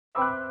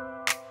Hey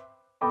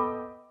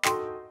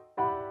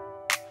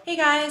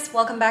guys,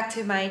 welcome back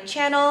to my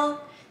channel.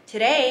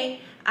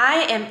 Today,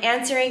 I am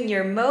answering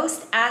your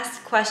most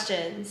asked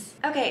questions.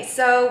 Okay,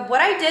 so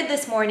what I did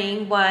this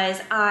morning was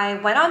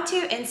I went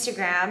onto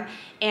Instagram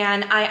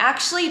and I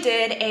actually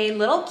did a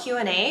little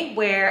Q&A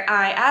where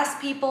I asked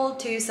people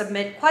to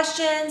submit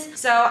questions.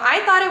 So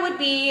I thought it would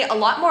be a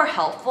lot more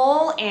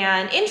helpful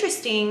and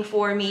interesting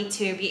for me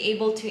to be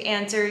able to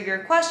answer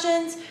your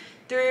questions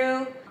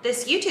through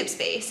this YouTube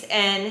space,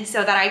 and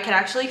so that I could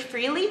actually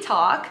freely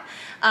talk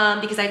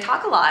because I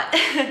talk a lot.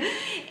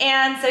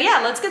 And so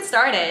yeah, let's get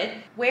started.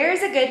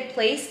 Where's a good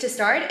place to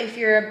start if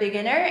you're a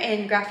beginner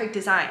in graphic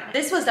design?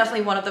 This was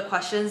definitely one of the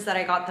questions that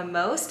I got the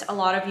most. A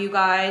lot of you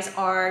guys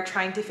are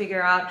trying to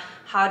figure out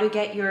how to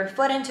get your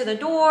foot into the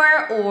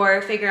door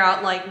or figure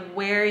out like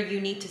where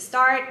you need to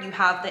start. You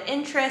have the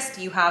interest,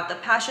 you have the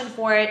passion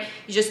for it,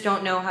 you just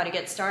don't know how to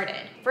get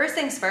started. First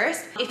things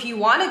first, if you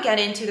want to get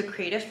into the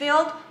creative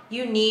field,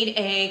 you need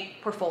a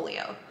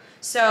portfolio.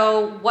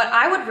 So what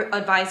I would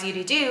advise you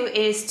to do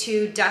is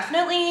to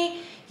definitely,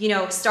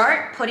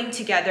 start putting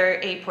together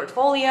a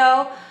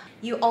portfolio.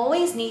 You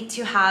always need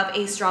to have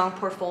a strong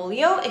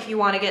portfolio if you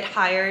want to get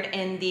hired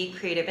in the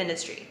creative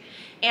industry.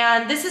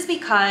 And this is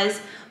because,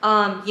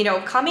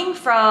 coming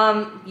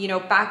from,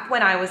 back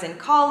when I was in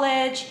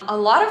college, a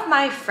lot of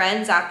my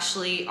friends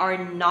actually are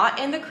not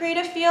in the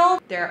creative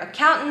field. They're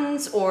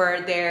accountants or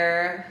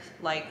they're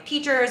like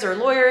teachers or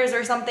lawyers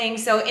or something.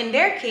 So in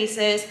their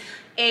cases,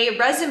 a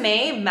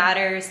resume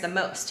matters the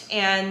most,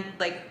 and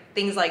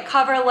things like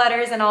cover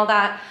letters and all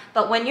that.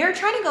 But when you're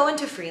trying to go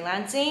into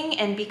freelancing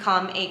and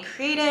become a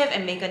creative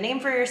and make a name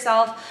for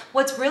yourself,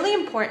 what's really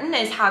important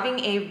is having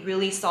a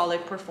really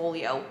solid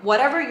portfolio,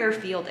 whatever your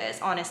field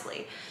is,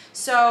 honestly.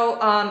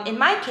 So in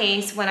my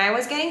case, when I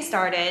was getting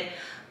started,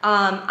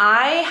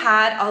 I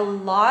had a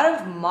lot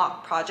of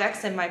mock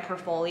projects in my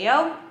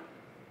portfolio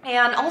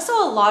and also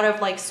a lot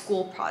of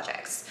school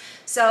projects.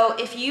 So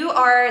if you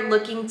are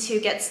looking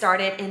to get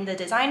started in the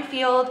design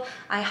field,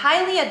 I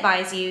highly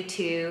advise you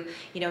to,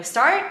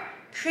 start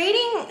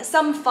creating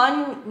some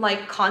fun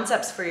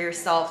concepts for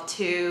yourself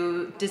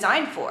to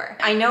design for.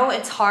 I know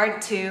it's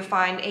hard to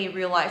find a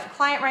real life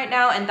client right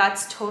now, and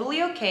that's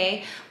totally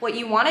okay. What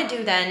you want to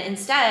do then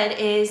instead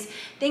is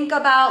think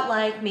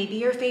about maybe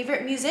your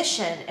favorite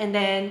musician, and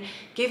then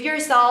give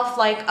yourself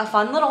a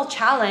fun little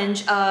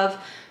challenge of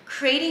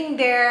creating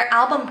their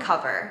album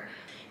cover.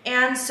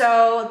 And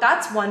so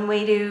that's one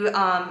way to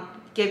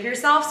give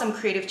yourself some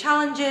creative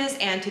challenges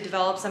and to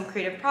develop some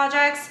creative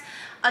projects.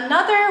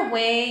 Another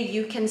way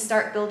you can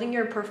start building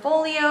your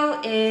portfolio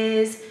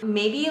is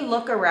maybe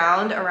look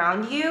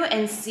around you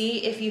and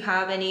see if you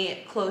have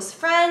any close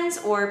friends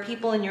or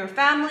people in your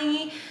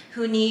family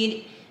who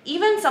need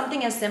even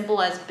something as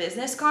simple as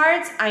business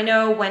cards. I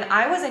know when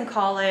I was in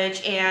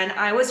college and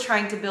I was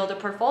trying to build a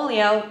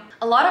portfolio,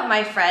 a lot of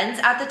my friends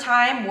at the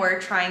time were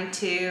trying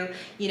to,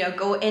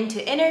 go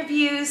into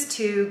interviews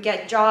to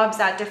get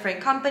jobs at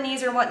different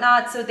companies or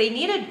whatnot, so they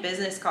needed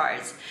business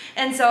cards.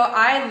 And so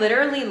I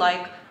literally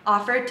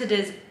offered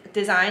to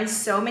design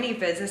so many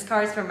business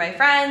cards for my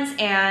friends,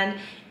 and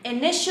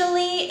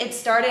initially it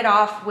started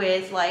off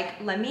with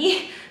let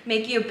me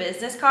make you a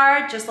business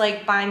card, just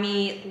buy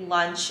me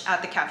lunch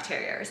at the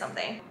cafeteria or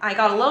something. I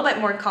got a little bit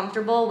more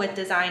comfortable with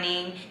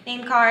designing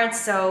name cards,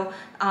 so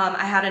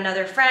I had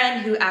another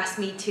friend who asked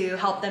me to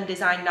help them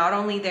design not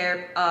only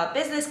their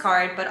business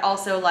card, but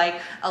also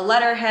a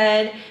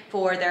letterhead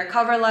for their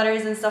cover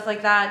letters and stuff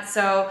like that.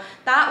 So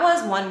that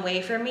was one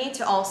way for me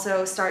to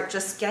also start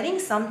just getting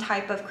some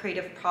type of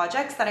creative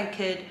projects that I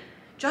could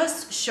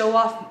just show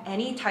off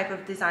any type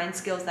of design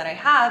skills that I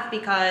have,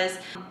 because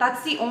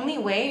that's the only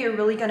way you're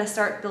really gonna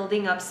start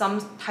building up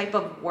some type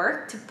of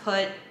work to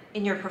put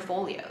in your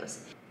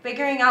portfolios.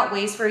 Figuring out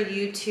ways for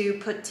you to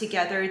put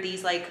together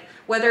these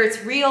whether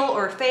it's real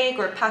or fake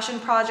or passion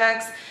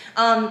projects,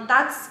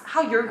 that's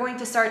how you're going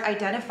to start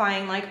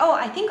identifying oh,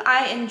 I think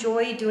I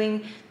enjoy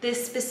doing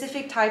this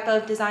specific type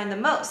of design the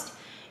most.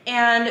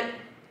 And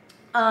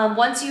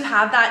once you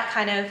have that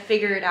kind of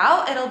figured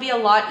out, it'll be a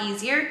lot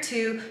easier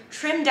to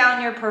trim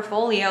down your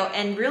portfolio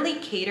and really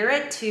cater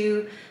it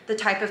to the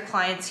type of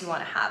clients you want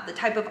to have, the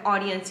type of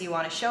audience you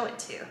want to show it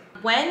to.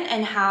 When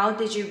and how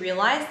did you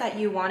realize that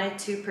you wanted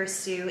to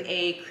pursue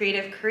a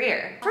creative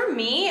career? For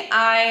me,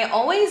 I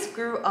always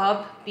grew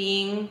up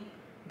being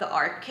the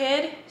art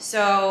kid.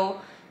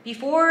 So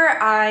before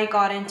I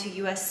got into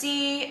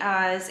USC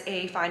as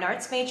a fine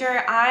arts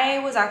major, I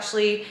was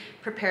actually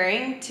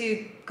preparing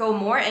to go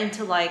more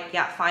into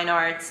fine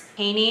arts,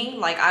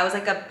 painting. I was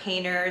a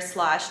painter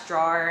 /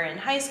 drawer in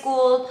high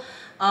school.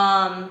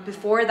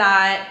 Before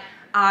that,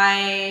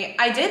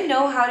 I did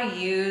know how to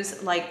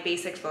use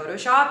basic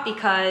Photoshop,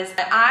 because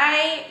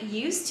I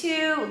used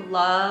to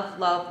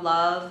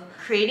love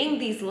creating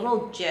these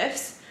little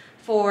GIFs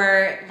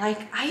for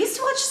I used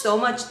to watch so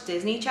much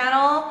Disney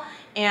Channel,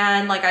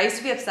 And like I used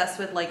to be obsessed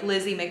with like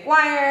Lizzie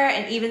McGuire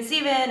and Even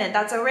Steven and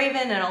That's So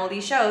Raven and all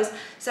these shows.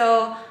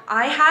 So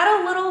I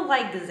had a little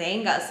like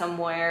Zanga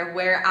somewhere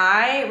where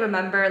I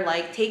remember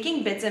like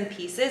taking bits and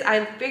pieces.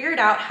 I figured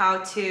out how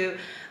to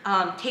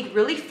take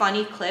really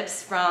funny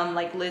clips from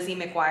like Lizzie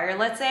McGuire,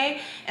 let's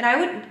say, and I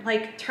would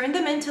like turn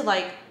them into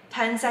like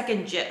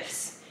 10-second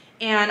GIFs,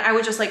 and I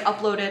would just like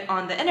upload it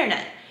on the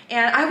internet.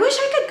 And I wish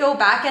I could go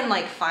back and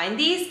like find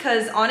these,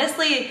 because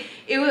honestly,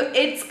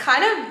 it's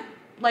kind of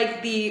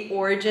like the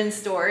origin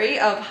story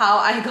of how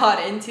I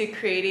got into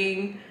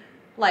creating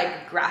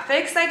like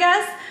graphics, I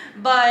guess.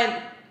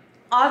 But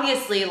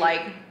obviously,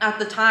 like at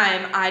the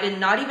time, I did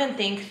not even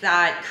think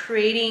that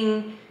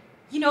creating,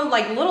 you know,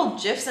 like little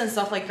GIFs and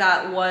stuff like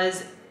that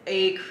was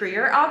a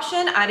career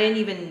option. I didn't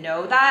even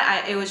know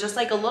that. It was just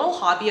like a little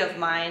hobby of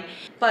mine.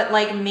 But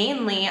like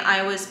mainly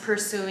I was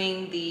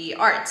pursuing the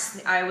arts.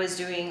 I was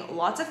doing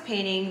lots of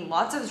painting,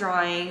 lots of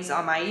drawings.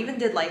 I even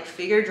did like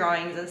figure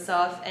drawings and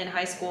stuff in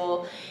high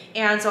school.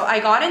 And so I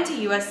got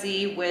into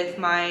USC with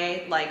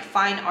my like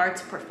fine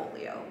arts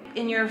portfolio.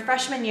 In your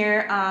freshman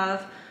year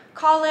of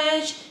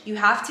college, you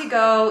have to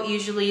go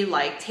usually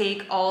like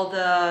take all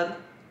the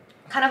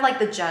kind of like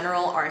the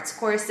general arts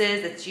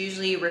courses. It's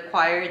usually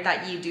required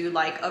that you do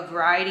like a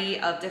variety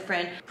of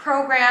different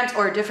programs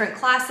or different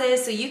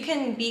classes, so you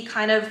can be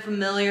kind of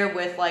familiar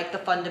with like the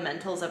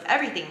fundamentals of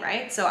everything,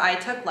 right? So I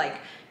took like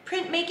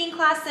printmaking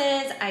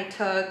classes, I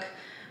took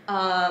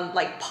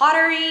like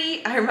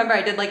pottery. I remember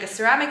I did like a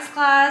ceramics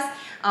class,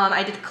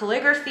 I did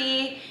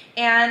calligraphy,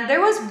 and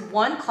there was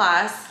one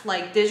class,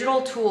 like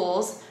digital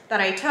tools, that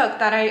I took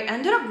that I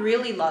ended up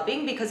really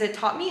loving because it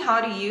taught me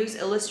how to use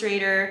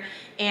Illustrator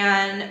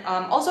and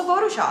also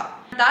Photoshop.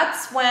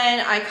 That's when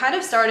I kind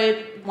of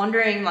started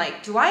wondering,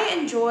 like, do I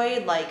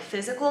enjoy like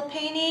physical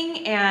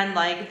painting and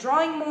like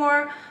drawing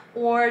more,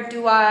 or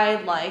do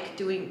I like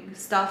doing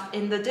stuff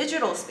in the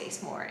digital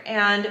space more?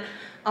 And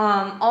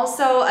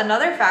also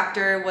another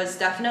factor was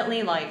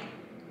definitely like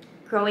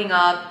growing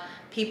up,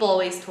 people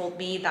always told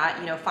me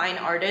that, you know, fine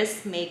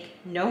artists make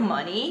no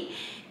money.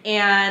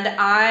 And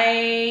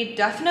I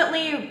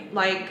definitely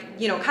like,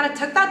 you know, kind of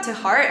took that to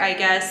heart, I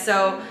guess.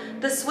 So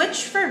the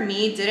switch for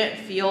me didn't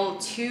feel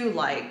too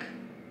like,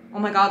 oh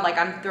my God, like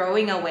I'm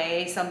throwing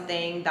away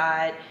something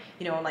that,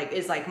 you know, like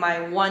is like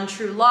my one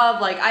true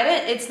love. Like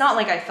it's not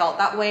like I felt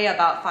that way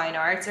about fine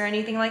arts or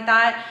anything like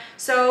that.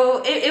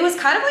 So it was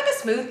kind of like a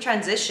smooth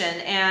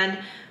transition. And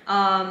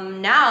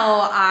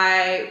now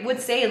I would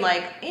say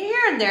like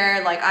here and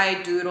there, like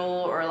I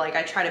doodle or like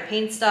I try to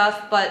paint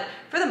stuff, but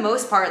for the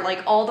most part,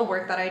 like all the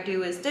work that I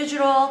do is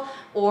digital,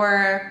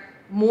 or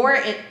more,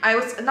 I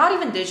was not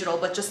even digital,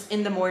 but just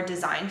in the more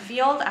design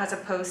field as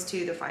opposed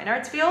to the fine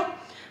arts field.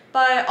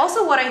 But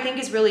also what I think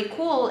is really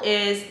cool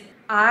is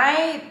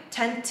I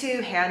tend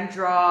to hand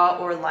draw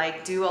or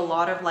like do a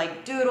lot of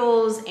like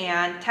doodles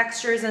and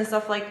textures and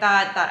stuff like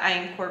that I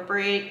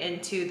incorporate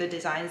into the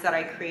designs that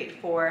I create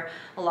for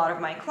a lot of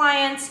my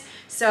clients.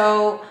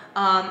 So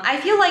I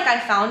feel like I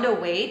found a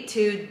way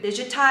to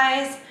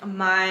digitize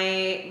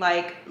my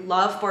like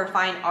love for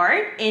fine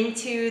art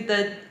into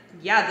the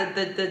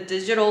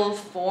digital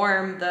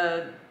form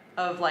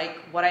of like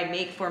what I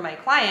make for my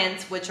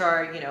clients, which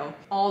are, you know,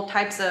 all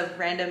types of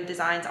random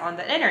designs on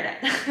the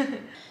internet.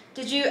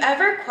 Did you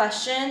ever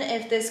question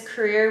if this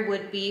career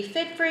would be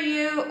fit for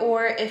you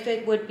or if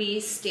it would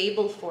be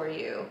stable for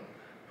you?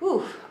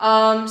 Whew.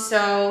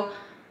 So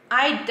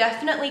I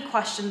definitely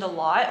questioned a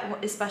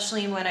lot,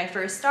 especially when I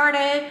first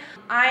started.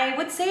 I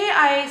would say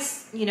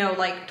you know,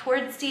 like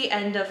towards the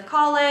end of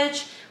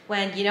college,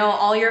 when, you know,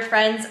 all your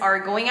friends are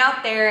going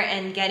out there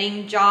and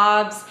getting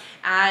jobs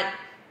at,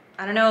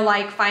 I don't know,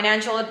 like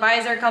financial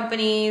advisor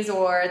companies,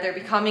 or they're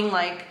becoming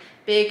like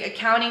big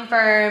accounting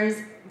firms,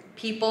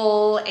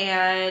 people,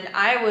 and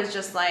I was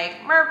just like,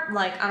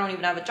 like I don't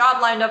even have a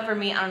job lined up for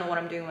me. I don't know what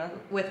I'm doing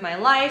with my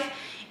life.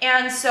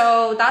 And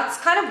so that's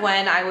kind of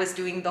when I was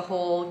doing the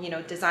whole, you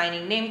know,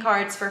 designing name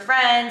cards for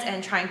friends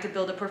and trying to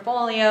build a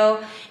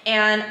portfolio.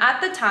 And at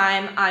the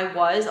time, I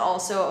was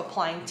also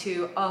applying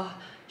to a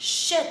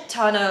shit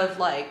ton of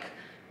like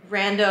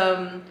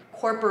random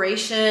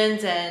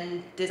corporations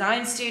and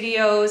design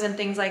studios and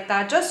things like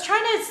that, just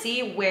trying to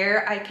see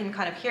where I can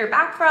kind of hear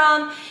back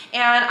from.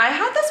 And I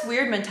had this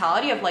weird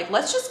mentality of like,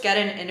 let's just get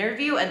an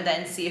interview and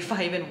then see if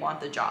I even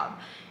want the job.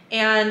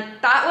 And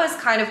that was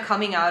kind of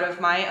coming out of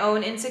my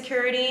own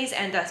insecurities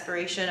and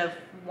desperation of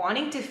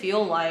wanting to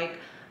feel like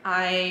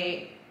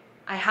I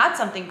had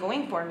something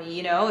going for me,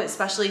 you know,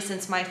 especially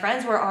since my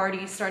friends were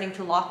already starting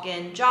to lock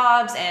in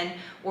jobs and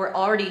were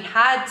already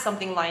had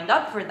something lined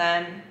up for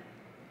them.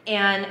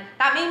 And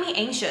that made me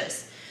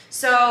anxious.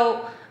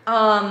 So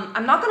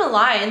I'm not gonna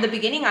lie, in the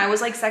beginning I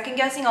was like second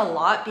guessing a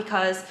lot,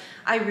 because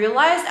I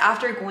realized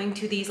after going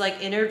to these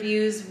like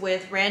interviews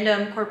with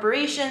random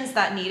corporations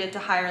that needed to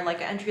hire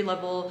like an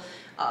entry-level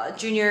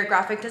junior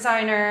graphic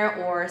designer,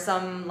 or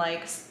some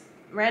like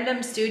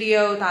random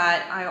studio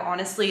that I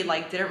honestly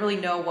like didn't really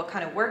know what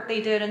kind of work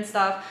they did and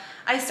stuff,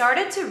 I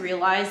started to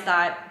realize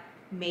that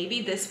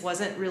maybe this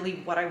wasn't really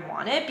what I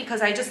wanted,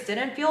 because I just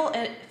didn't feel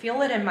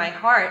it in my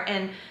heart,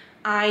 and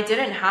I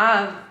didn't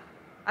have,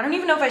 I don't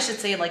even know if I should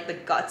say like the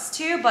guts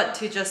to, but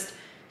to just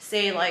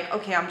say like,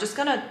 okay, I'm just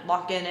gonna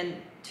lock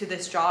into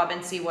this job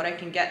and see what I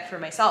can get for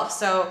myself.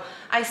 So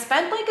I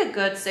spent like a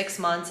good 6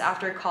 months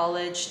after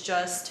college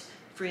just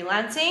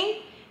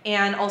freelancing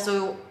and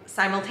also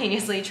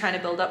simultaneously trying to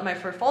build up my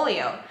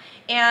portfolio.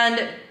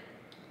 And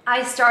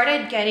I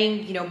started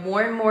getting, you know,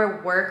 more and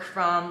more work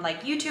from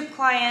like YouTube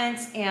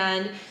clients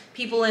and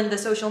people in the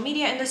social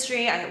media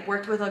industry. I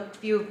worked with a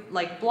few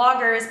like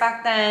bloggers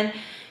back then,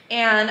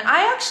 and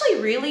I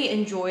actually really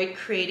enjoyed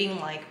creating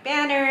like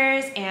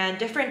banners and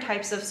different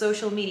types of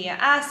social media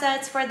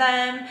assets for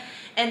them.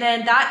 And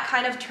then that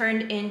kind of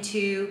turned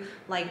into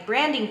like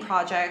branding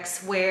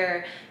projects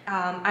where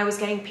I was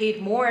getting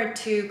paid more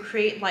to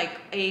create like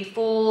a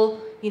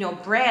full, you know,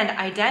 brand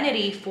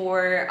identity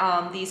for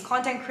these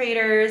content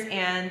creators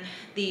and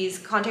these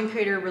content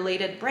creator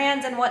related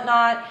brands and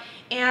whatnot.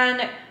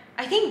 And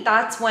I think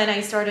that's when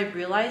I started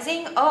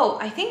realizing, oh,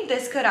 I think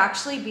this could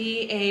actually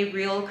be a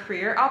real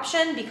career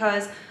option,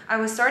 because I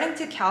was starting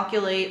to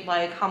calculate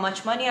like how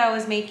much money I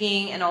was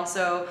making and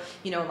also,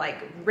 you know, like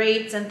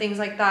rates and things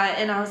like that.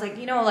 And I was like,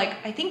 you know, like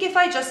I think if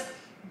I just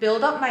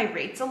build up my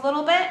rates a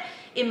little bit,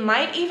 it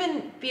might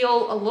even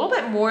feel a little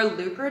bit more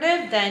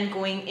lucrative than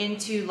going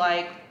into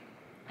like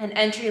an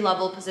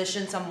entry-level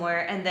position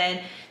somewhere and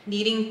then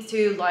needing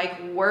to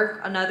like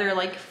work another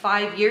like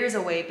 5 years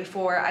away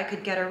before I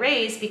could get a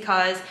raise,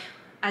 because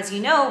as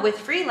you know, with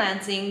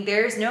freelancing,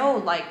 there's no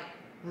like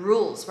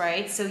rules,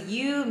 right? So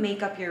you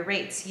make up your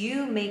rates,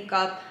 you make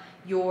up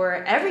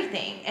your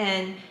everything,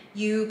 and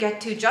you get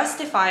to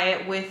justify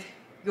it with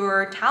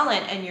your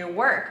talent and your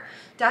work.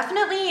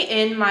 Definitely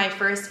in my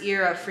first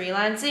year of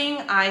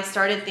freelancing, I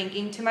started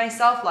thinking to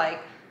myself like,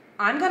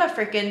 I'm gonna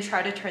freaking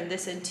try to turn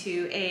this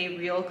into a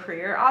real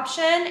career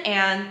option,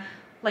 and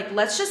like,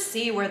 let's just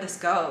see where this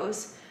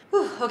goes.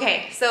 Whew,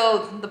 okay,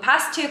 so the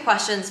past 2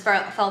 questions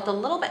felt a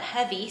little bit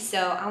heavy,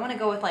 so I wanna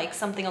go with like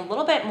something a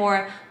little bit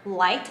more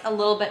light, a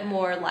little bit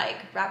more like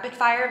rapid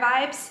fire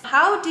vibes.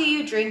 How do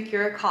you drink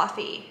your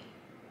coffee?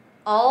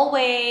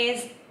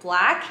 Always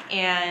black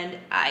and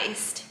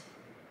iced.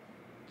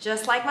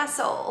 Just like my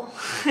soul.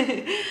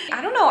 I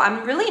don't know,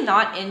 I'm really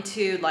not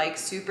into like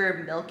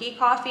super milky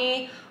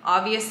coffee.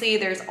 Obviously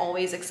there's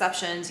always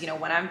exceptions, you know,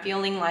 when I'm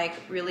feeling like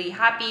really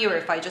happy, or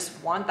if I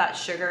just want that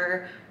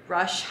sugar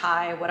rush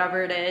high,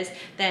 whatever it is,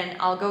 then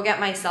I'll go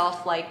get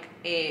myself like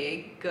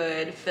a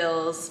good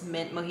Phil's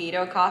mint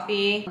mojito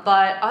coffee.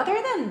 But other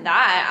than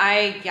that,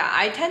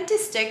 I tend to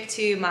stick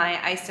to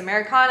my iced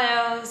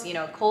Americanos, you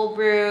know, cold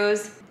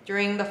brews.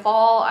 During the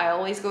fall, I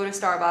always go to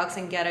Starbucks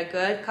and get a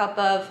good cup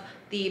of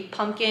the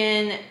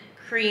pumpkin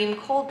cream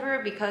cold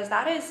brew, because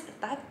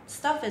that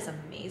stuff is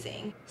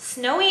amazing.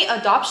 Snowy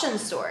adoption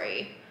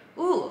story.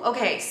 Ooh,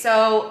 okay,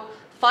 so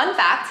fun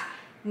fact,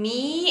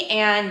 me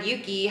and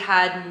Yuki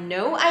had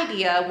no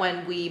idea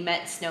when we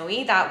met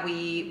Snowy that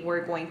we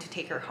were going to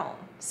take her home.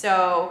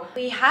 So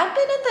we had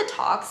been in the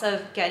talks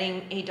of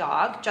getting a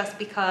dog, just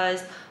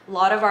because a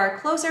lot of our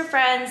closer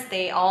friends,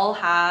 they all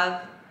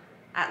have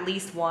at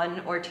least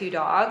 1 or 2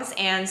 dogs.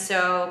 And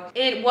so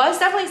it was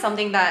definitely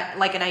something that,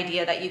 like an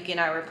idea that Yuki and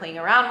I were playing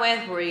around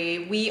with, where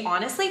we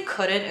honestly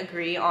couldn't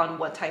agree on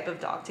what type of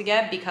dog to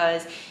get,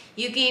 because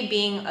Yuki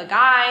being a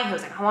guy, he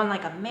was like, I want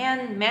like a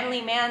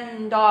manly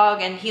man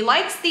dog, and he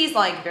likes these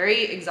like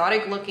very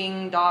exotic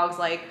looking dogs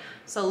like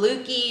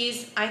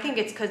Salukis. I think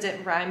it's because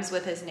it rhymes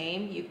with his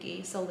name,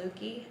 Yuki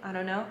Saluki, I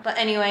don't know. But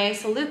anyway,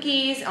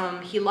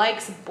 Salukis, he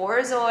likes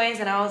Borzois,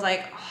 and I was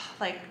like, oh,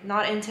 like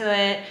not into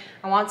it.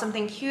 I want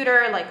something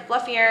cuter, like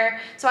fluffier.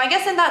 So I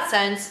guess in that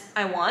sense,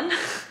 I won.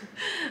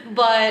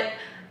 But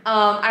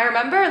I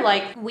remember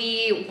like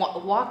we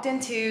walked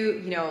into,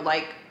 you know,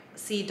 like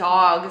see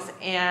dogs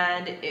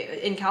and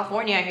in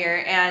California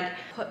here, and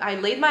I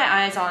laid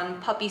my eyes on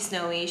puppy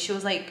Snowy. She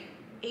was like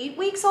 8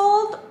 weeks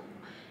old,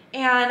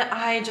 and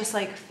I just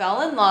like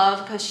fell in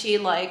love, because she,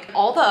 like,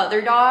 all the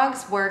other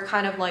dogs were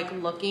kind of like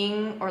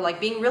looking or like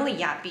being really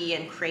yappy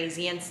and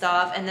crazy and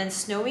stuff, and then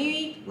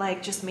Snowy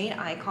like just made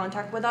eye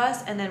contact with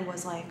us and then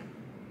was like,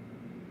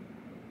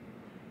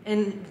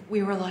 and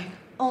we were like,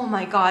 oh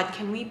my god,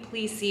 can we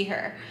please see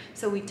her?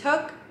 So we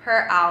took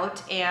her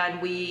out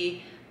and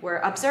we were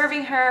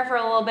observing her for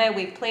a little bit.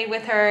 We played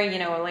with her, you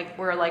know, like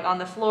we're like on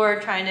the floor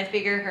trying to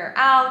figure her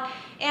out,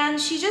 and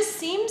she just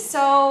seemed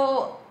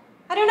so,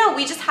 I don't know,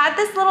 we just had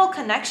this little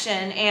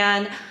connection,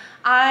 and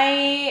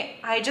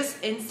I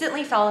just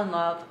instantly fell in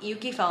love.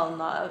 Yuki fell in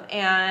love,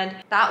 and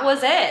that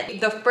was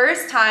it. The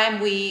first time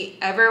we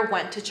ever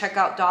went to check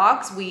out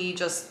dogs, we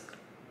just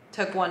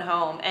took one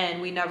home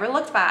and we never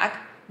looked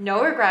back.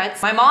 No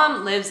regrets. My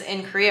mom lives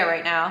in Korea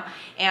right now,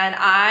 and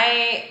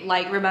I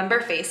like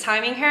remember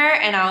FaceTiming her,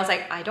 and I was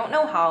like, I don't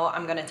know how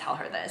I'm gonna tell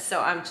her this. So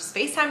I'm just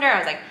FaceTimed her. I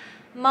was like,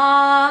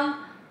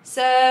 Mom,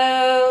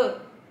 so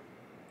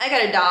I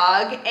got a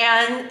dog.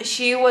 And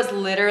she was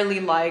literally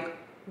like,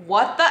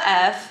 what the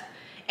F?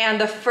 And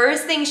the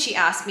first thing she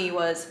asked me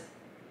was,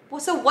 well,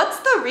 so what's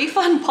the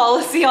refund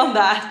policy on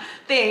that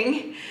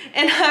thing?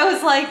 And I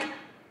was like,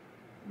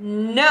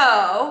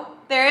 no,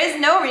 there is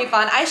no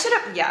refund. I should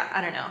have, yeah,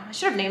 I don't know. I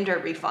should have named her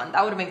Refund.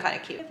 That would have been kind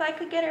of cute. If I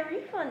could get a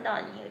refund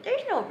on you,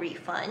 there's no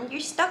refund.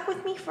 You're stuck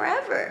with me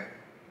forever,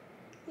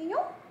 you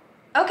know?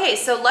 Okay,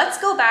 so let's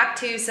go back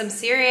to some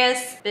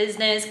serious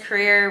business,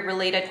 career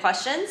related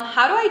questions.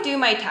 How do I do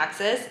my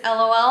taxes?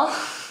 LOL.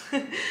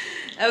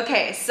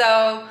 Okay,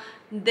 so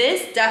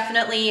this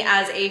definitely,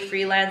 as a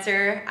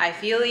freelancer, I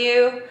feel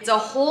you. It's a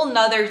whole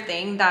nother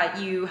thing that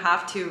you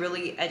have to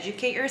really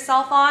educate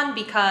yourself on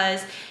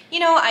because, you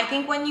know, I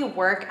think when you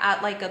work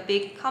at like a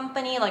big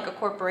company, like a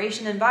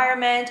corporation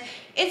environment,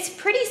 it's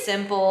pretty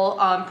simple,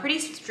 pretty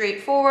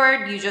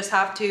straightforward. You just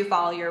have to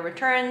file your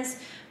returns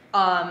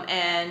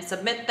and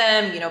submit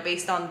them, you know,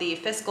 based on the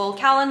fiscal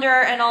calendar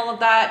and all of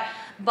that.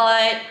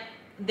 But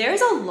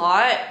there's a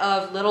lot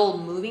of little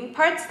moving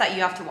parts that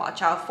you have to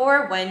watch out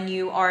for when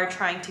you are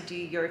trying to do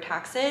your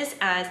taxes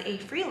as a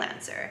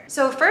freelancer.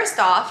 So first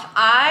off,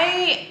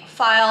 I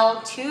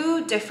file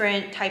 2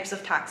 different types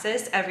of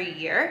taxes every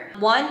year.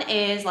 One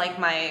is like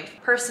my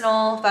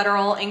personal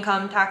federal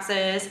income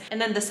taxes, and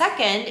then the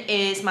second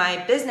is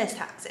my business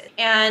taxes.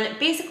 And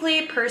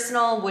basically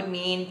personal would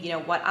mean, you know,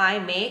 what I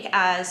make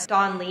as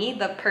Dawn Lee,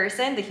 the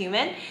person, the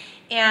human.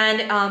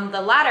 And the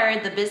latter,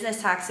 the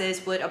business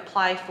taxes, would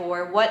apply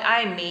for what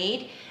I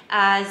made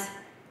as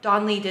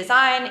Dawn Lee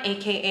Design,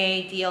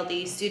 aka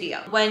DLD.studio.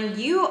 When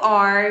you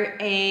are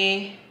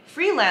a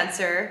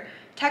freelancer,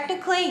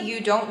 technically you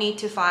don't need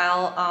to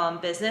file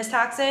business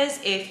taxes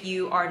if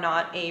you are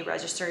not a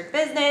registered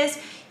business.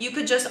 You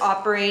could just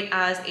operate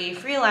as a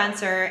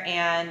freelancer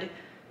and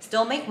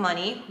still make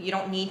money. You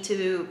don't need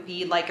to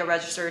be like a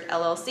registered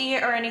LLC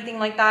or anything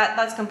like that.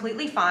 That's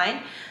completely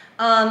fine.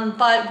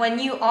 But when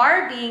you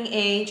are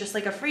being just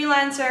like a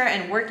freelancer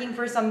and working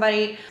for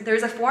somebody,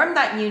 there's a form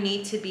that you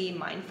need to be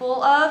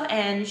mindful of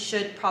and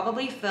should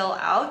probably fill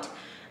out.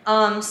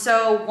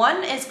 So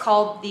one is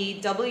called the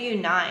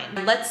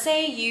W-9. Let's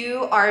say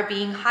you are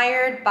being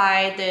hired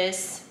by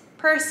this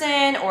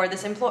person or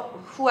this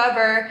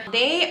whoever,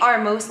 they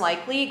are most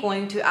likely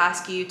going to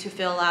ask you to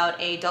fill out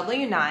a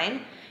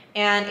W-9.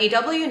 And a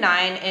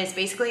W-9 is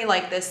basically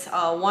like this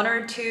 1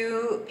 or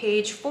 2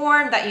 page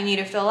form that you need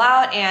to fill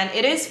out, and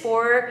it is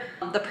for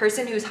the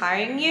person who's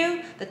hiring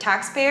you, the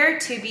taxpayer,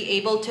 to be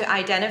able to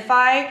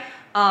identify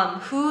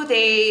who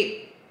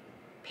they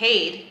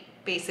paid,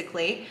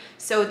 basically,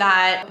 so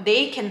that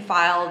they can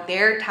file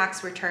their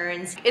tax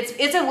returns.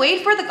 It's a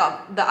way for the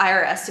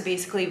IRS to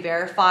basically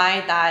verify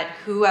that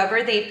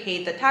whoever they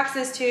paid the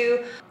taxes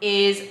to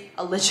is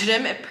a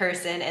legitimate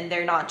person and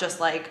they're not just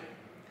like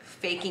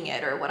faking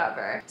it or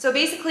whatever. So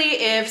basically,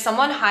 if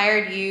someone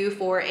hired you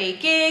for a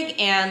gig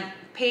and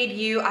paid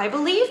you, I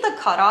believe the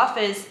cutoff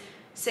is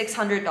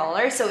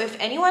 $600. So if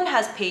anyone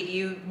has paid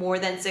you more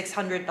than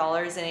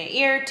 $600 in a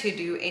year to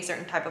do a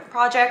certain type of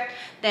project,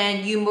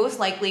 then you most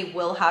likely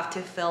will have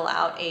to fill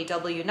out a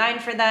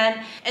W-9 for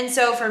them. And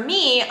so for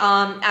me,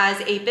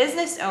 as a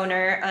business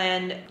owner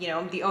and, you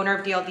know, the owner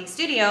of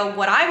DLD.studio,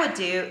 what I would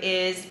do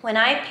is when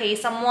I pay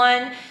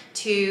someone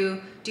to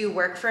do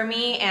work for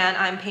me and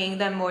I'm paying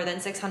them more than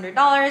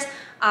 $600,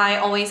 I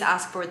always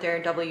ask for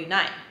their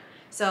W-9.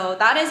 So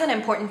that is an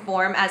important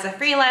form as a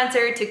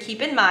freelancer to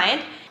keep in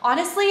mind.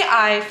 Honestly,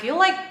 I feel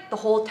like the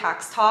whole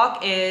tax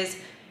talk it's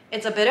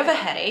a bit of a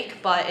headache,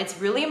 but it's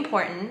really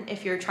important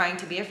if you're trying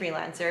to be a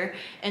freelancer.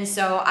 And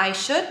so I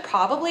should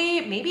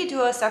probably maybe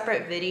do a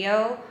separate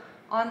video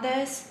on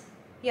this.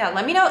 Yeah,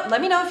 let me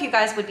know if you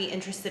guys would be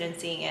interested in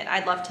seeing it.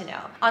 I'd love to know.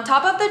 On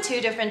top of the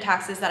 2 different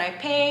taxes that I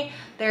pay,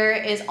 there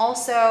is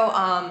also,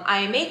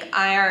 I make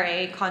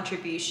IRA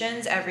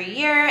contributions every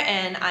year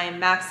and I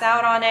max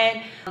out on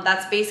it.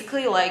 That's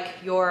basically like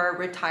your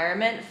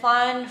retirement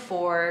fund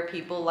for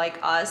people like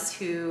us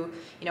who,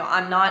 you know,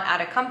 I'm not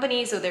at a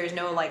company, so there's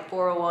no like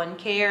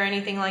 401k or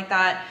anything like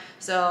that.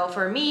 So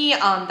for me,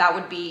 that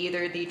would be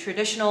either the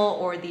traditional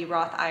or the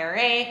Roth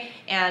IRA,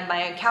 and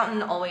my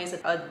accountant always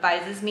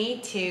advises me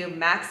to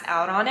max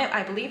out on it.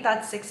 I believe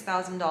that's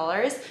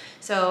 $6,000.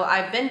 So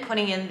I've been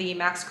putting in the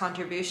max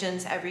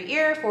contributions every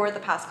year for the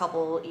past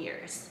couple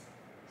years.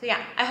 So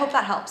yeah, I hope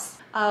that helps.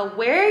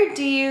 Where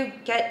do you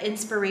get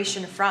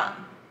inspiration from?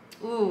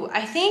 Ooh,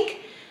 I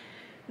think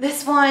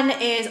this one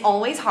is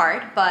always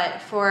hard, but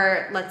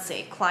for, let's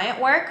say,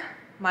 client work,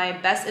 my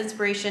best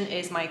inspiration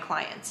is my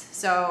clients.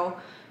 So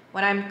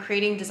when I'm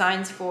creating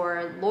designs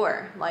for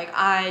Lore, like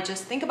I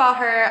just think about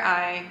her,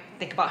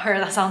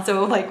 that sounds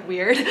so like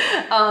weird.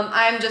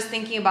 I'm just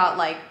thinking about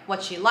like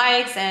what she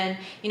likes, and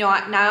you know,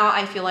 now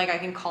I feel like I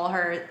can call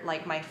her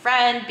like my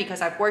friend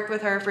because I've worked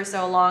with her for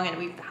so long and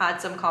we've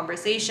had some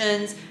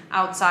conversations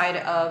outside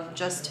of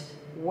just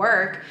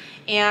work.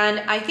 And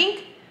I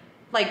think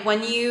like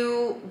when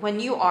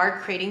you are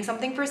creating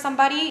something for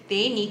somebody,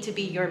 they need to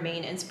be your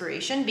main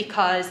inspiration,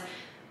 because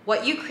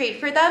what you create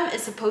for them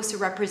is supposed to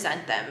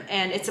represent them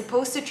and it's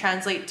supposed to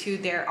translate to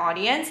their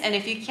audience. And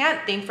if you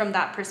can't think from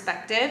that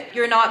perspective,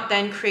 you're not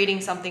then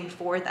creating something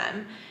for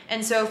them.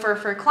 And so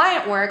for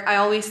client work, I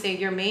always say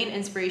your main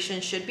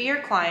inspiration should be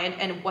your client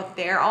and what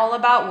they're all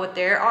about, what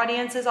their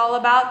audience is all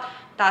about.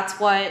 That's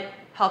what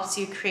helps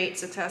you create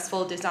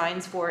successful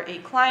designs for a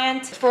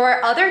client.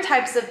 For other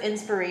types of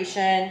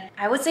inspiration,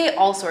 I would say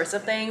all sorts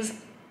of things.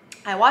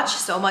 I watch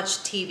so much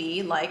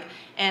TV,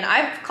 and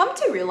I've come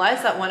to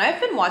realize that when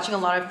I've been watching a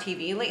lot of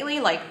TV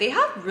lately, they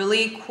have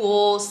really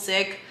cool,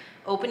 sick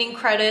opening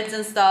credits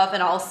and stuff,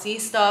 and I'll see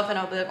stuff and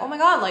I'll be like, oh my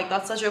god,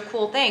 that's such a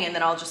cool thing, and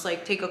then I'll just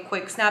take a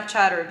quick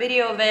Snapchat or a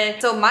video of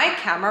it. So my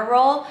camera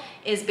roll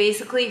is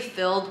basically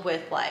filled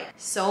with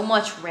so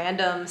much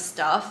random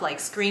stuff,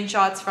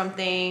 screenshots from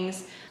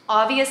things.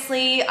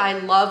 Obviously, I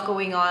love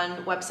going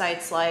on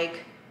websites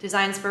like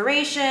Design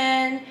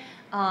Inspiration,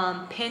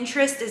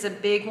 Pinterest is a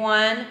big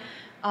one,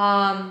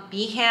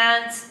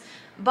 Behance.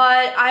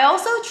 But I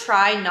also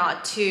try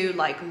not to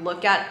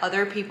look at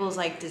other people's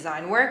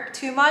design work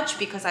too much,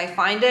 because I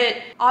find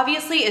it,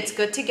 obviously it's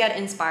good to get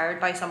inspired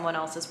by someone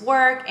else's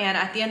work, and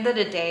at the end of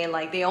the day,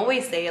 they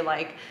always say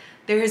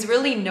there's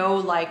really no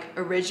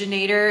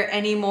originator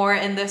anymore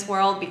in this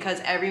world, because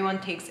everyone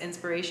takes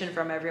inspiration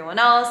from everyone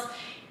else.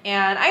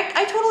 And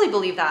I totally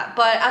believe that.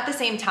 But at the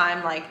same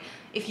time,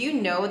 if you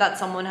know that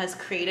someone has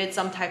created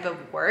some type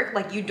of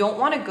work, you don't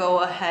want to go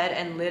ahead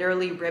and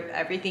literally rip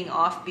everything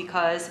off,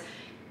 because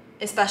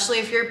especially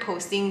if you're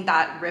posting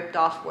that ripped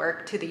off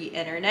work to the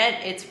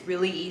internet, it's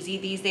really easy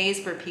these days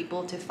for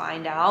people to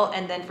find out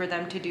and then for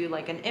them to do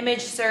an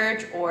image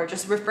search or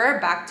just refer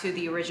back to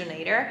the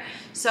originator.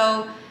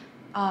 So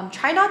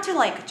try not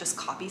to just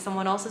copy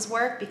someone else's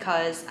work,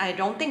 because I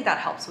don't think that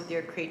helps with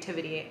your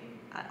creativity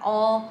at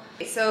all.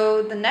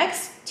 So the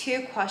next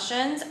two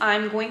questions,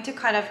 I'm going to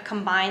kind of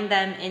combine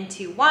them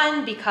into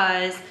one,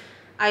 because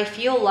I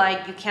feel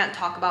like you can't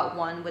talk about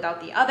one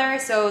without the other.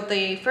 So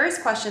the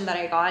first question that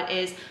I got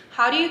is,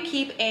 how do you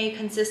keep a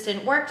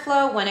consistent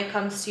workflow when it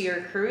comes to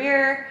your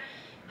career?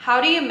 How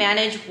do you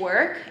manage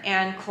work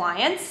and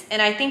clients?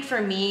 And I think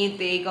for me,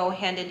 they go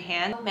hand in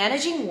hand.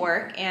 Managing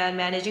work and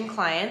managing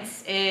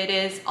clients,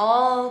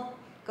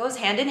 goes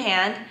hand in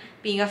hand.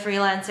 Being a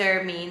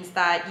freelancer means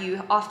that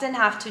you often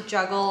have to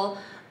juggle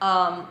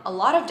a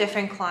lot of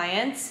different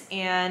clients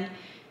and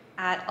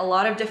at a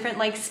lot of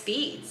different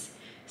speeds.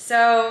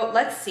 So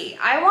let's see.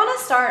 I want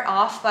to start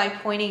off by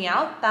pointing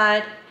out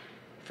that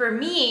for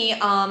me,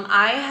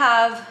 I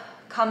have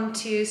come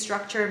to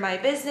structure my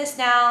business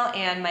now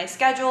and my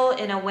schedule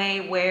in a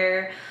way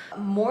where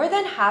more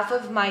than half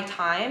of my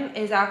time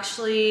is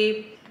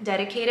actually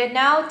dedicated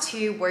now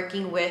to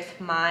working with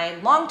my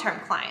long-term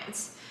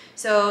clients.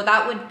 So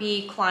that would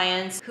be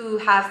clients who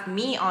have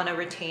me on a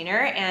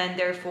retainer, and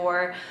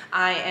therefore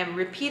I am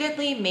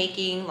repeatedly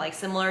making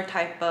similar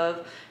type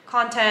of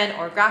content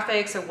or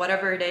graphics or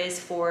whatever it is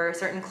for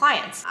certain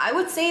clients. I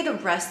would say the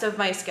rest of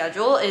my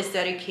schedule is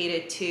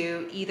dedicated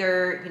to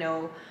either,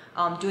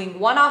 doing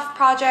one-off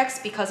projects,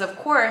 because of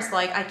course,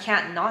 I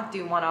can't not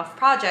do one-off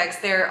projects.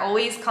 There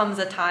always comes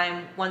a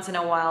time once in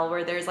a while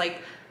where there's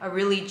a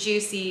really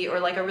juicy or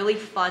a really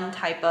fun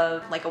type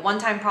of a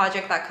one-time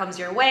project that comes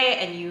your way,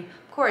 and you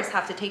of course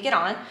have to take it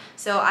on.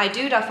 So I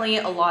do definitely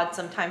allot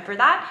some time for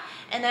that.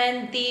 And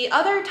then the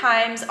other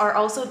times are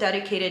also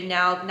dedicated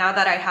now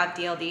that I have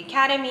DLD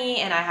Academy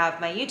and I have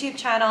my YouTube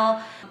channel,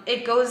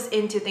 it goes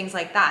into things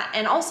like that.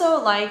 And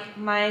also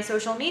my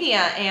social media,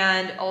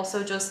 and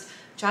also just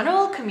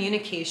general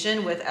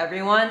communication with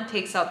everyone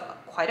takes up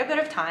quite a bit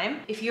of time.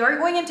 If you are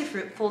going into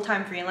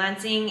full-time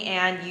freelancing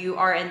and you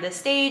are in the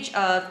stage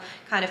of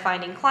kind of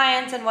finding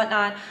clients and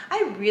whatnot,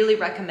 I really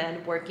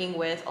recommend working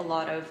with a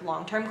lot of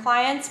long-term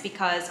clients,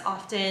 because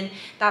often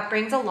that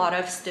brings a lot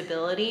of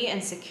stability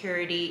and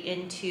security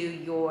into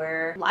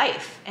your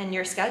life and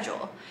your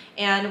schedule.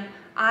 And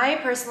I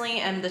personally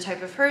am the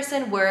type of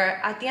person where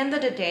at the end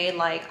of the day,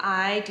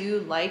 I do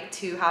like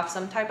to have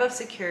some type of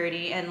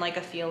security and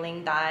a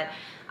feeling that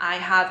I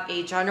have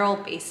a general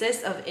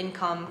basis of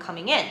income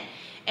coming in.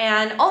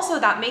 And also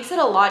that makes it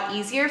a lot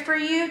easier for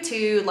you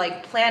to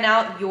plan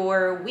out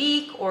your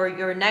week or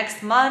your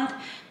next month,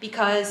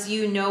 because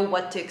you know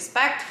what to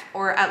expect,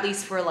 or at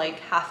least for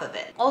half of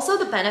it. Also,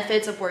 the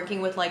benefits of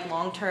working with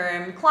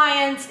long-term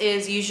clients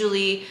is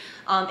usually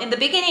in the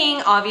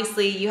beginning,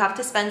 obviously you have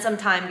to spend some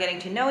time getting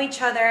to know each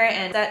other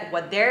and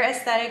what their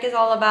aesthetic is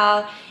all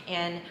about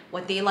and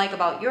what they like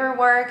about your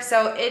work.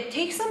 So it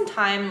takes some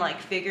time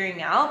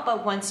figuring out,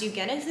 but once you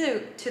get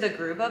into the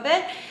groove of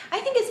it, I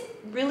think it's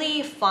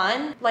really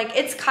fun.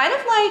 It's kind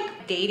of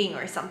like dating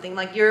or something.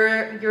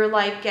 You're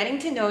getting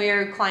to know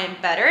your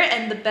client better,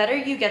 and the better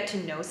you get to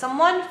know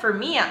someone, for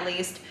me at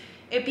least,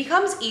 it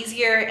becomes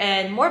easier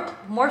and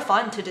more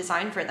fun to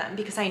design for them,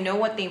 because I know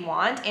what they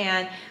want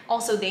and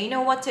also they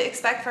know what to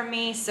expect from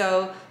me.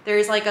 So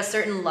there's a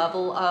certain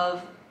level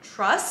of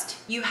trust.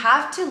 You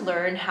have to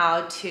learn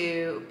how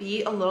to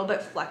be a little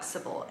bit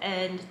flexible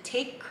and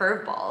take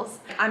curveballs.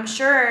 I'm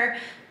sure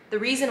the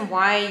reason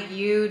why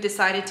you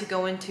decided to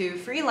go into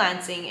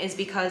freelancing is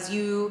because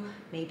you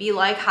maybe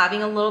like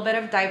having a little bit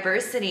of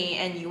diversity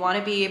and you want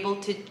to be able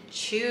to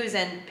choose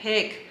and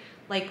pick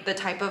like the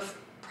type of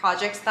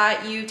projects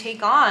that you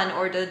take on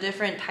or the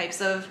different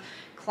types of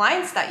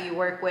clients that you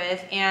work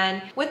with.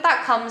 And with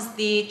that comes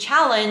the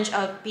challenge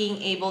of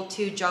being able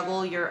to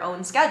juggle your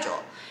own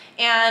schedule.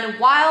 And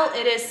while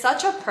it is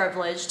such a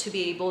privilege to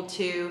be able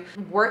to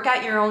work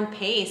at your own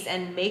pace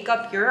and make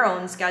up your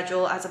own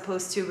schedule as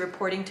opposed to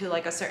reporting to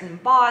like a certain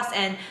boss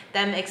and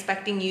them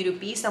expecting you to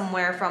be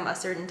somewhere from a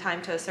certain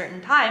time to a certain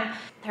time,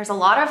 there's a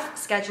lot of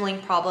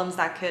scheduling problems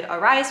that could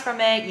arise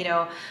from it. You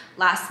know,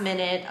 last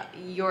minute,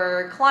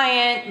 your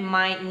client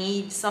might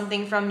need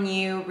something from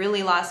you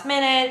really last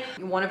minute.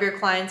 One of your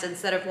clients,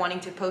 instead of wanting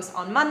to post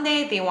on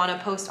Monday, they want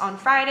to post on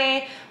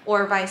Friday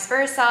or vice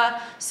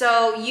versa.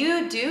 So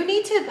you do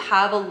need to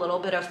have a little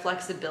bit of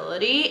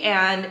flexibility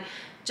and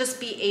just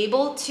be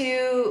able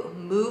to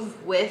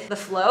move with the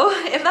flow,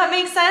 if that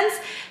makes sense,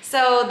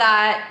 so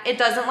that it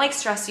doesn't like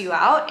stress you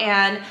out.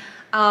 And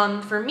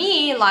for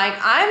me, like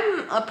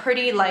I'm a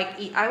pretty like,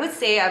 I would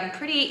say I'm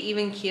pretty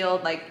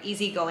even-keeled, like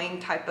easygoing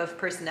type of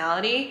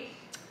personality,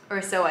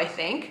 or so I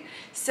think.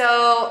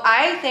 So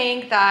I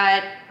think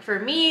that for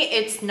me,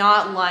 it's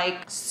not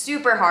like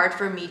super hard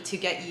for me to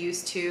get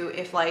used to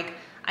if like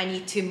I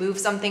need to move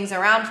some things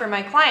around for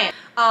my client.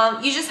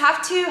 You just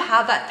have to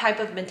have that type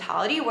of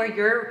mentality where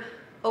you're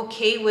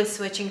okay with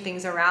switching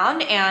things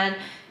around and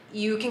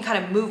you can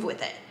kind of move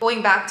with it.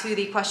 Going back to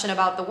the question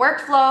about the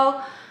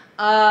workflow,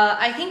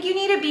 I think you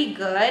need to be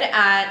good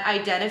at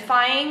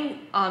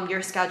identifying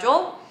your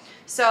schedule.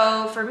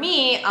 So for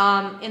me,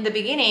 in the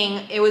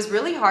beginning, it was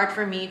really hard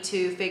for me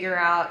to figure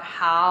out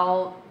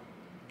how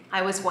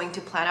I was going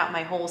to plan out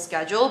my whole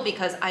schedule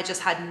because I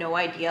just had no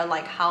idea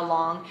like how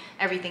long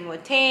everything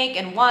would take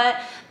and what.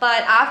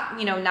 But after,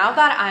 you know, now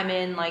that I'm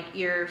in like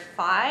year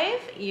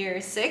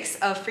 6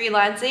 of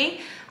freelancing,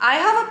 I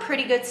have a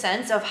pretty good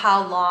sense of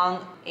how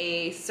long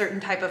a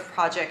certain type of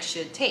project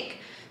should take.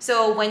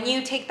 So when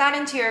you take that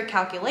into your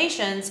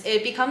calculations,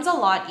 it becomes a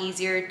lot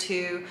easier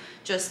to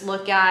just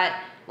look at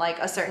like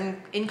a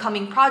certain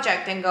incoming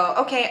project and go,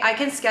 okay, I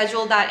can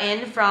schedule that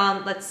in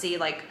from, let's see,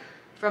 like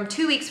from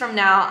 2 weeks from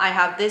now, I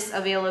have this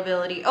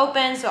availability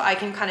open, so I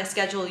can kind of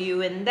schedule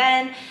you in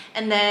then,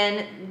 and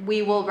then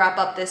we will wrap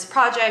up this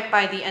project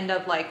by the end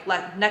of like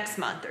next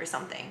month or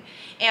something.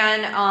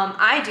 And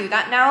I do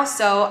that now,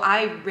 so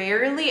I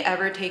rarely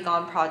ever take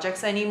on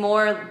projects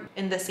anymore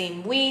in the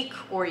same week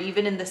or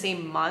even in the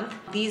same month.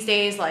 These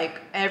days, like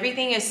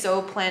everything is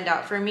so planned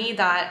out for me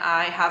that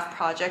I have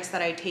projects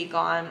that I take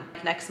on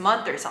next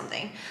month or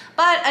something.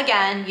 But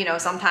again, you know,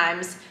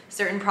 sometimes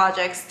certain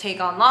projects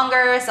take on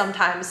longer,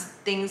 sometimes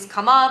things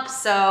come up,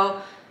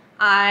 so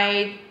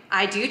I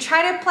do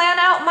try to plan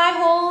out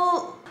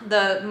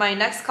my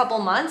next couple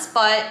months,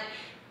 but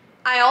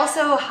I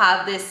also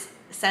have this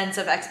sense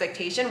of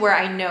expectation where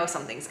I know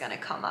something's gonna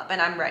come up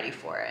and I'm ready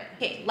for it.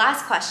 Okay,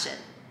 last question.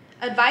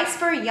 Advice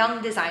for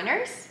young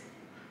designers?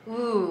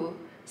 Ooh,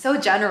 so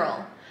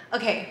general.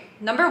 Okay,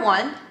 number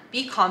 1,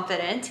 be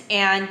confident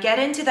and get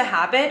into the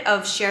habit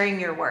of sharing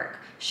your work.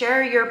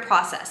 Share your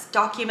process,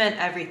 document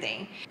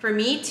everything. For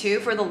me too,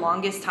 for the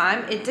longest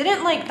time, it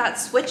didn't like, that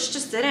switch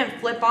just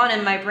didn't flip on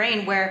in my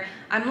brain where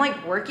I'm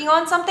like working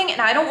on something and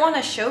I don't want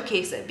to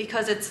showcase it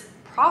because it's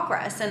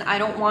progress and I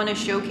don't want to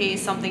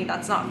showcase something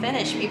that's not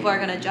finished. People are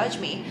going to judge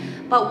me.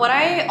 But what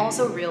I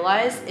also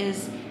realized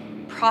is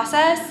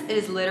process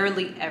is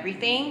literally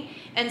everything.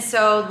 And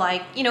so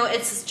like, you know,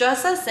 it's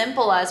just as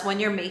simple as when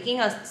you're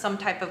making some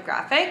type of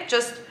graphic,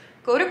 just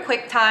go to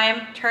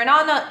QuickTime, turn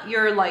on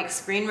your like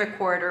screen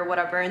recorder or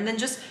whatever, and then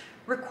just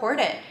record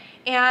it.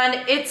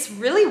 And it's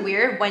really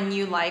weird when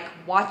you like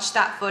watch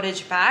that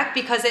footage back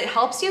because it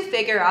helps you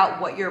figure out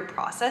what your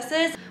process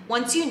is.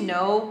 Once you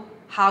know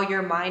how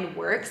your mind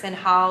works and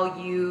how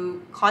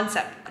you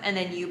concept, and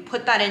then you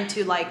put that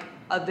into like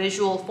a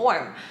visual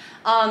form.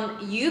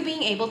 You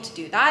being able to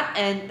do that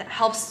and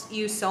helps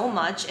you so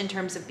much in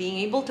terms of being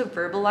able to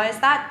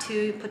verbalize that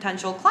to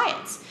potential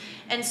clients.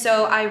 And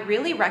so I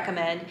really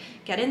recommend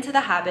get into the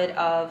habit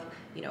of,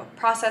 you know,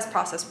 process,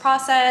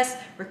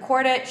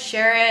 record it,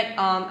 share it.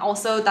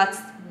 Also, that's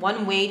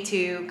one way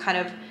to kind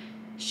of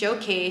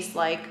showcase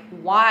like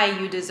why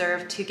you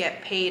deserve to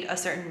get paid a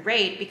certain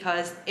rate,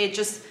 because it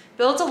just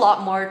builds a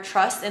lot more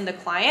trust in the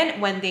client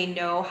when they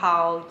know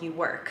how you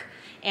work.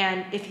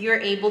 And if you're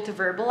able to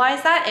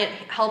verbalize that, it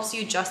helps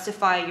you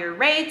justify your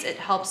rates, it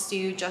helps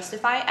you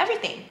justify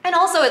everything. And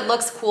also it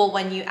looks cool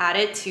when you add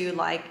it to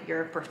like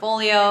your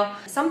portfolio.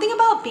 Something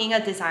about being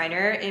a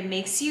designer, it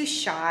makes you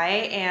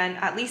shy, and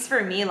at least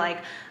for me, like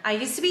I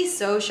used to be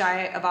so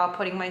shy about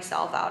putting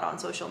myself out on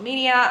social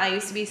media. I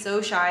used to be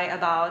so shy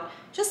about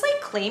just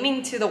like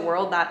claiming to the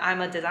world that I'm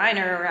a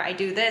designer or I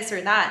do this or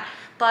that.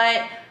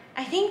 But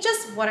I think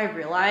just what I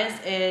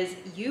realized is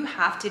you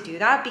have to do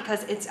that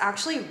because it's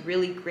actually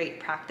really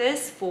great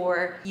practice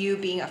for you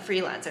being a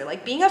freelancer.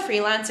 Like being a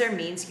freelancer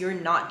means you're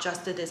not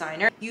just a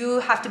designer. You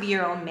have to be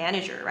your own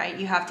manager, right?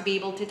 You have to be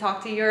able to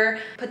talk to your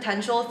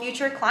potential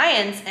future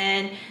clients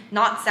and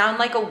not sound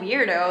like a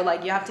weirdo.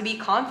 Like you have to be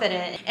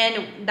confident,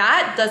 and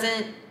that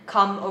doesn't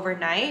come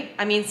overnight.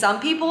 I mean, some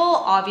people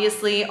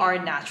obviously are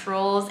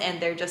naturals and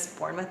they're just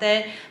born with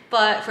it.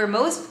 But for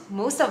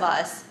most of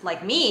us,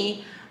 like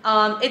me,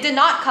 it did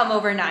not come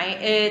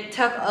overnight. It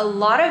took a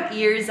lot of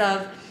years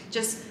of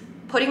just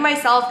putting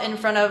myself in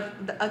front of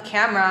a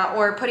camera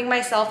or putting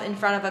myself in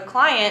front of a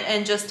client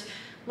and just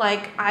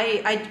like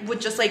I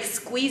would just like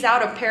squeeze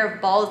out a pair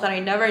of balls that I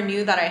never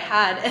knew that I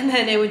had, and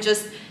then it would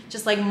just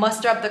like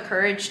muster up the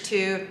courage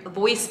to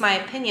voice my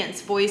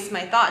opinions, voice my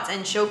thoughts,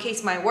 and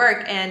showcase my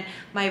work. And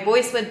my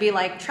voice would be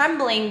like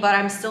trembling, but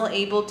I'm still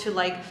able to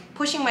like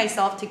pushing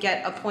myself to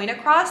get a point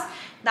across.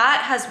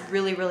 That has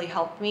really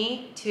helped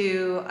me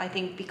to, I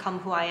think, become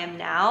who I am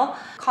now.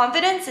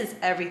 Confidence is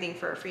everything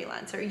for a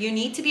freelancer. You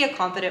need to be a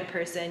confident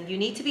person. You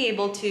need to be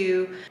able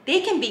to,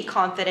 they can be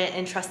confident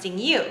in trusting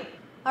you.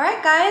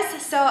 Alright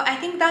guys, so I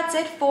think that's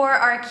it for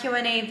our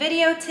Q&A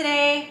video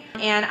today,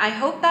 and I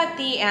hope that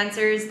the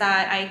answers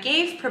that I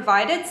gave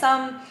provided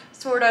some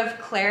sort of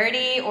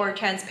clarity or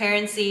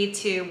transparency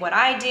to what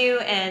I do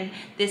and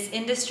this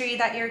industry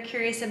that you're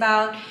curious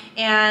about.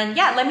 And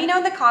yeah, let me know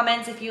in the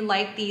comments if you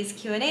like these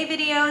Q&A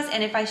videos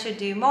and if I should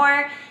do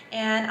more,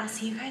 and I'll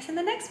see you guys in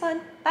the next one.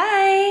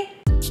 Bye!